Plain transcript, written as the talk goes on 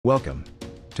Welcome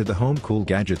to the Home Cool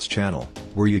Gadgets channel,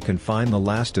 where you can find the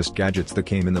latest gadgets that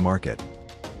came in the market.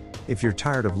 If you're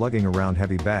tired of lugging around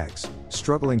heavy bags,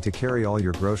 struggling to carry all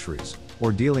your groceries,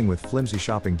 or dealing with flimsy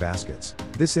shopping baskets,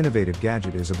 this innovative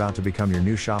gadget is about to become your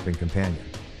new shopping companion.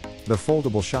 The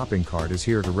foldable shopping cart is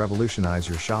here to revolutionize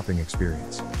your shopping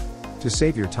experience. To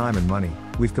save your time and money,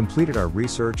 we've completed our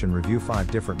research and review 5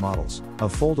 different models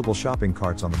of foldable shopping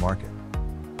carts on the market.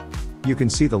 You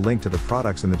can see the link to the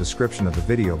products in the description of the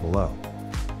video below.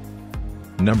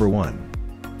 Number 1.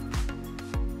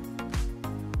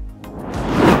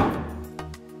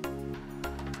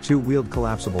 Two-wheeled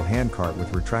collapsible handcart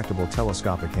with retractable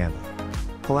telescopic handle.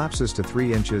 Collapses to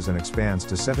 3 inches and expands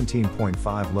to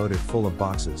 17.5, loaded full of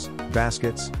boxes,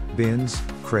 baskets, bins,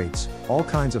 crates, all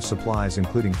kinds of supplies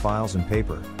including files and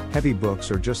paper, heavy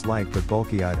books or just light but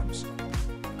bulky items.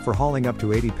 For hauling up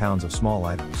to 80 pounds of small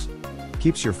items.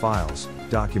 Keeps your files,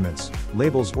 documents,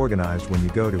 labels organized when you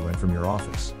go to and from your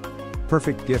office.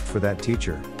 Perfect gift for that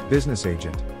teacher, business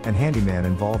agent, and handyman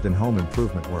involved in home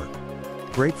improvement work.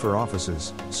 Great for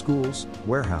offices, schools,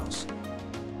 warehouse.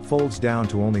 Folds down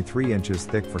to only 3 inches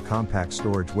thick for compact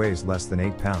storage, weighs less than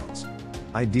 8 pounds.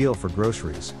 Ideal for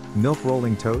groceries, milk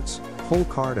rolling totes, pull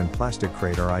cart and plastic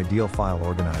crate are ideal file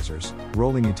organizers,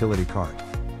 rolling utility cart.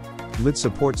 Lid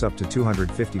supports up to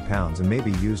 250 pounds and may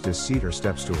be used as seat or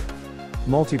step stool.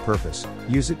 Multi-purpose,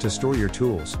 use it to store your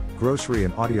tools, grocery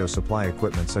and audio supply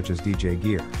equipment such as DJ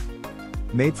gear.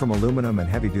 Made from aluminum and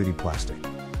heavy-duty plastic.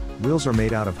 Wheels are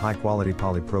made out of high-quality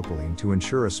polypropylene to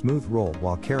ensure a smooth roll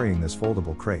while carrying this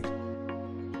foldable crate.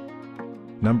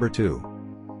 Number 2.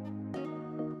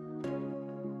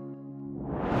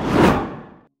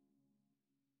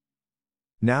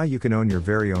 Now you can own your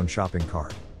very own shopping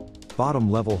cart.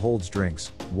 Bottom level holds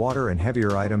drinks, water and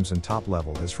heavier items, and top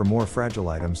level is for more fragile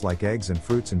items like eggs and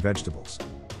fruits and vegetables.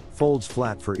 Folds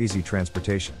flat for easy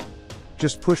transportation.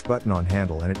 Just push button on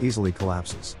handle and it easily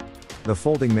collapses. The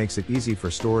folding makes it easy for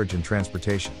storage and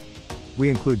transportation. We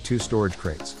include 2 storage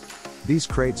crates. These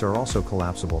crates are also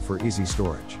collapsible for easy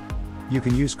storage. You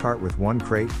can use cart with 1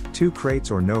 crate, 2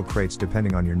 crates or no crates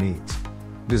depending on your needs.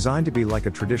 Designed to be like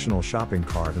a traditional shopping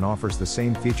cart and offers the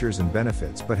same features and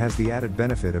benefits but has the added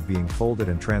benefit of being folded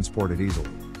and transported easily.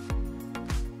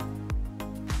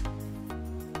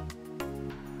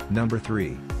 Number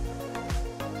 3.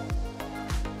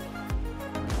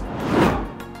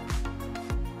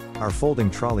 Our folding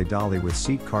trolley dolly with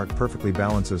seat cart perfectly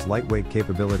balances lightweight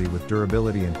capability with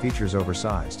durability and features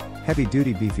oversized,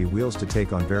 heavy-duty beefy wheels to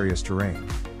take on various terrain.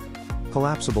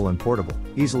 Collapsible and portable,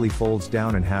 easily folds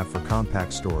down in half for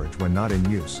compact storage when not in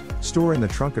use. Store in the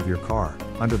trunk of your car,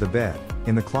 under the bed,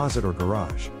 in the closet or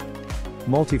garage.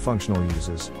 Multifunctional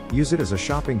uses, use it as a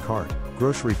shopping cart,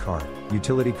 grocery cart,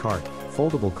 utility cart,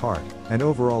 foldable cart, and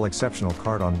overall exceptional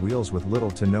cart on wheels with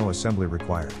little to no assembly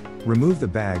required. Remove the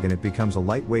bag and it becomes a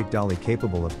lightweight dolly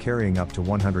capable of carrying up to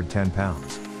 110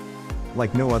 pounds.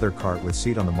 Like no other cart with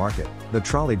seat on the market, the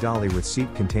trolley dolly with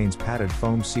seat contains padded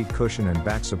foam seat cushion and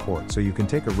back support so you can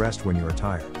take a rest when you are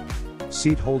tired.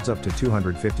 Seat holds up to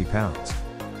 250 pounds.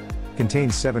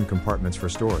 Contains 7 compartments for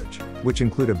storage, which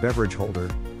include a beverage holder,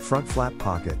 front flap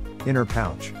pocket, inner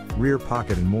pouch, rear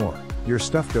pocket and more. Your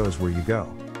stuff goes where you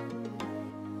go.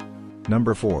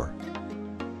 Number 4.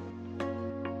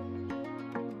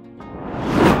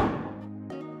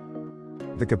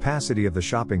 The capacity of the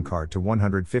shopping cart to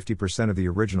 150% of the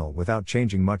original without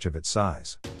changing much of its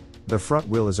size. The front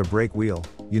wheel is a brake wheel,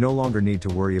 you no longer need to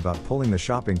worry about pulling the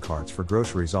shopping carts for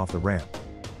groceries off the ramp.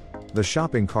 The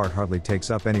shopping cart hardly takes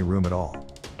up any room at all.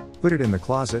 Put it in the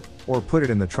closet, or put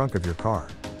it in the trunk of your car.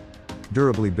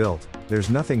 Durably built, there's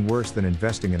nothing worse than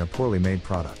investing in a poorly made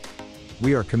product.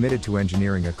 We are committed to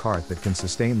engineering a cart that can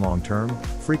sustain long-term,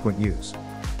 frequent use.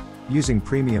 Using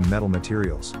premium metal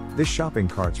materials, this shopping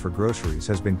carts for groceries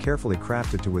has been carefully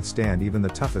crafted to withstand even the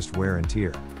toughest wear and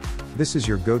tear. This is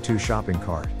your go-to shopping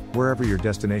cart, wherever your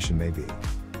destination may be.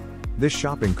 This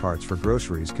shopping carts for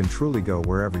groceries can truly go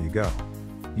wherever you go.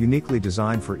 Uniquely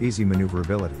designed for easy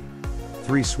maneuverability.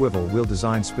 3 swivel wheel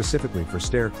designed specifically for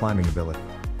stair climbing ability.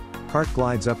 Cart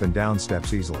glides up and down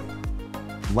steps easily.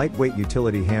 Lightweight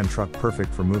utility hand truck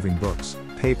perfect for moving books,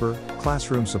 paper,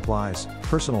 classroom supplies,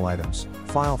 personal items,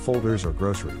 file folders or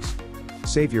groceries.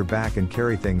 Save your back and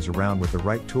carry things around with the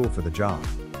right tool for the job.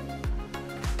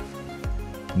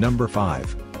 Number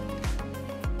 5.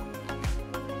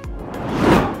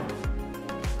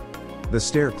 The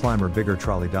Stair Climber Bigger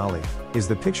Trolley Dolly is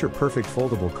the picture-perfect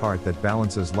foldable cart that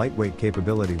balances lightweight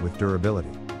capability with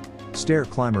durability. Stair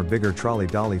Climber Bigger Trolley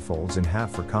Dolly folds in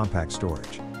half for compact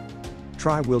storage.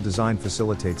 Tri-wheel design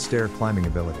facilitates stair climbing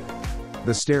ability.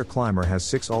 The Stair Climber has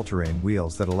 6 all-terrain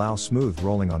wheels that allow smooth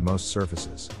rolling on most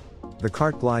surfaces. The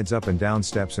cart glides up and down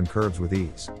steps and curbs with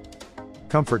ease.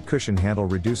 Comfort cushion handle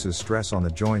reduces stress on the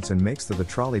joints and makes the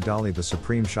Trolley Dolly the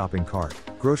supreme shopping cart,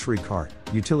 grocery cart,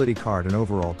 utility cart and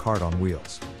overall cart on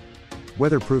wheels.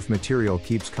 Weatherproof material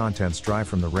keeps contents dry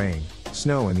from the rain,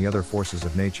 snow and the other forces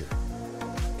of nature.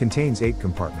 Contains 8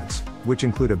 compartments, which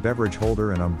include a beverage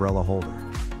holder and umbrella holder.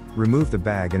 Remove the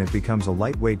bag and it becomes a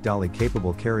lightweight dolly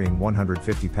capable carrying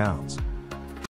 150 pounds.